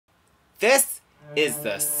This is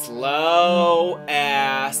the Slowass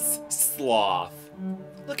Sloth.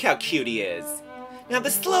 Look how cute he is. Now the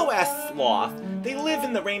Slowass Sloth, they live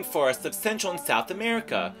in the rainforests of Central and South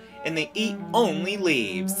America, and they eat only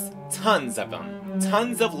leaves. Tons of them.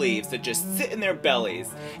 Tons of leaves that just sit in their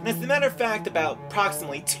bellies. And as a matter of fact, about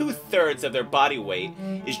approximately 2/3 of their body weight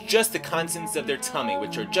is just the contents of their tummy,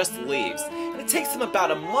 which are just leaves. And it takes them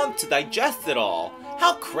about a month to digest it all.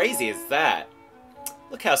 How crazy is that?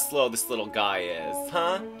 Look how slow this little guy is,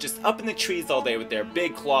 huh? Just up in the trees all day with their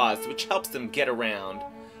big claws, which helps them get around.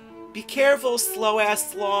 Be careful,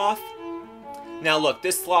 Slowass Sloth. Now look,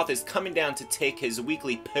 this sloth is coming down to take his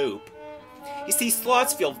weekly poop. You see,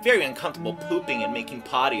 sloths feel very uncomfortable pooping and making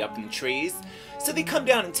potty up in the trees, so they come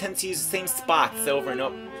down and tend to use the same spots over and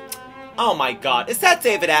over. Oh my god, is that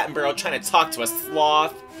David Attenborough trying to talk to a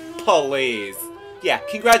sloth? Please. Yeah,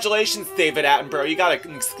 congratulations, David Attenborough, you got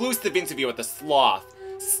an exclusive interview with a sloth.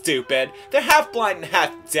 Stupid. They're half blind and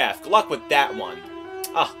half deaf. Good luck with that one.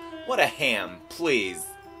 Oh, what a ham, please.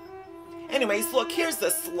 Anyways, look, here's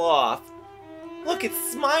the sloth. Look,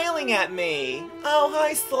 it's smiling at me. Oh,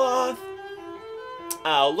 hi, sloth.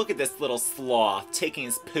 Oh, look at this little sloth taking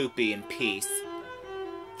his poopy in peace.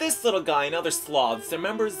 This little guy and other sloths are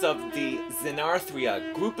members of the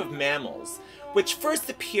Xenarthria group of mammals, which first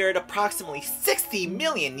appeared approximately 60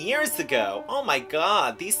 million years ago. Oh my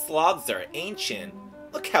god, these sloths are ancient.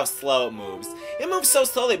 Look how slow it moves. It moves so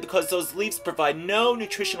slowly because those leaves provide no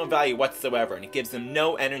nutritional value whatsoever, and it gives them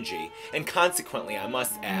no energy. And consequently, I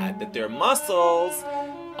must add that their muscles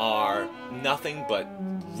are nothing but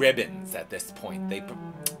ribbons at this point.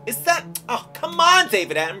 Is that... Oh, come on,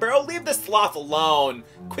 David Attenborough! Leave the sloth alone!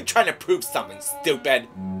 Quit trying to prove something, stupid!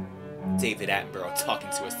 David Attenborough talking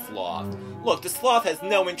to a sloth. Look, the sloth has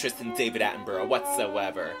no interest in David Attenborough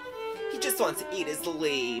whatsoever. He just wants to eat his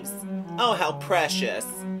leaves. Oh, how precious.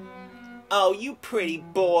 Oh, you pretty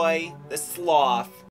boy, the sloth.